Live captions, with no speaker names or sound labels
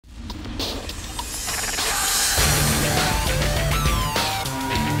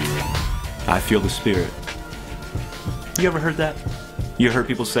I feel the Spirit. You ever heard that? You heard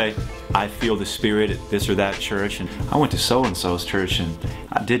people say, I feel the Spirit at this or that church, and I went to so-and-so's church and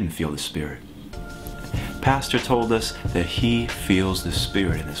I didn't feel the Spirit. Pastor told us that he feels the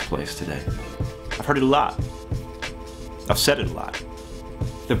Spirit in this place today. I've heard it a lot. I've said it a lot.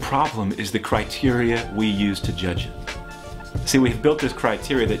 The problem is the criteria we use to judge it. See, we've built this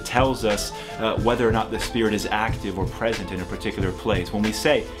criteria that tells us whether or not the Spirit is active or present in a particular place. When we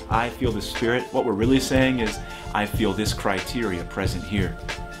say, I feel the Spirit, what we're really saying is, I feel this criteria present here.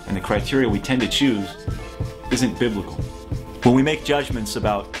 And the criteria we tend to choose isn't biblical. When we make judgments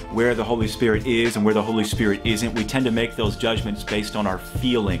about where the Holy Spirit is and where the Holy Spirit isn't, we tend to make those judgments based on our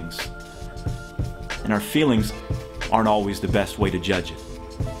feelings. And our feelings aren't always the best way to judge it.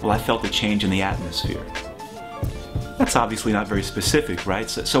 Well, I felt a change in the atmosphere. That's obviously not very specific, right?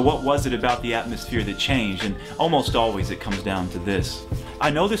 So what was it about the atmosphere that changed? And almost always it comes down to this.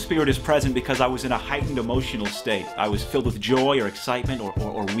 I know the Spirit is present because I was in a heightened emotional state. I was filled with joy or excitement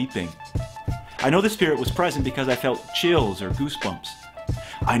or weeping. I know the Spirit was present because I felt chills or goosebumps.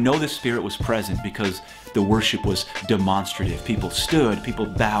 I know the Spirit was present because the worship was demonstrative. People stood, people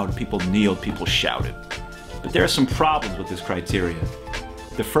bowed, people kneeled, people shouted. But there are some problems with this criteria.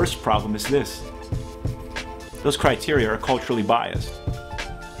 The first problem is this. Those criteria are culturally biased.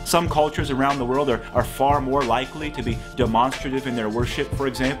 Some cultures around the world are far more likely to be demonstrative in their worship, for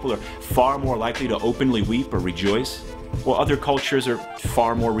example, or far more likely to openly weep or rejoice, while other cultures are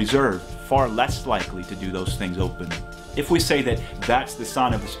far more reserved, far less likely to do those things openly. If we say that that's the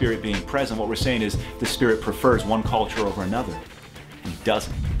sign of the Spirit being present, what we're saying is the Spirit prefers one culture over another, and He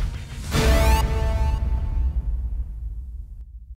doesn't.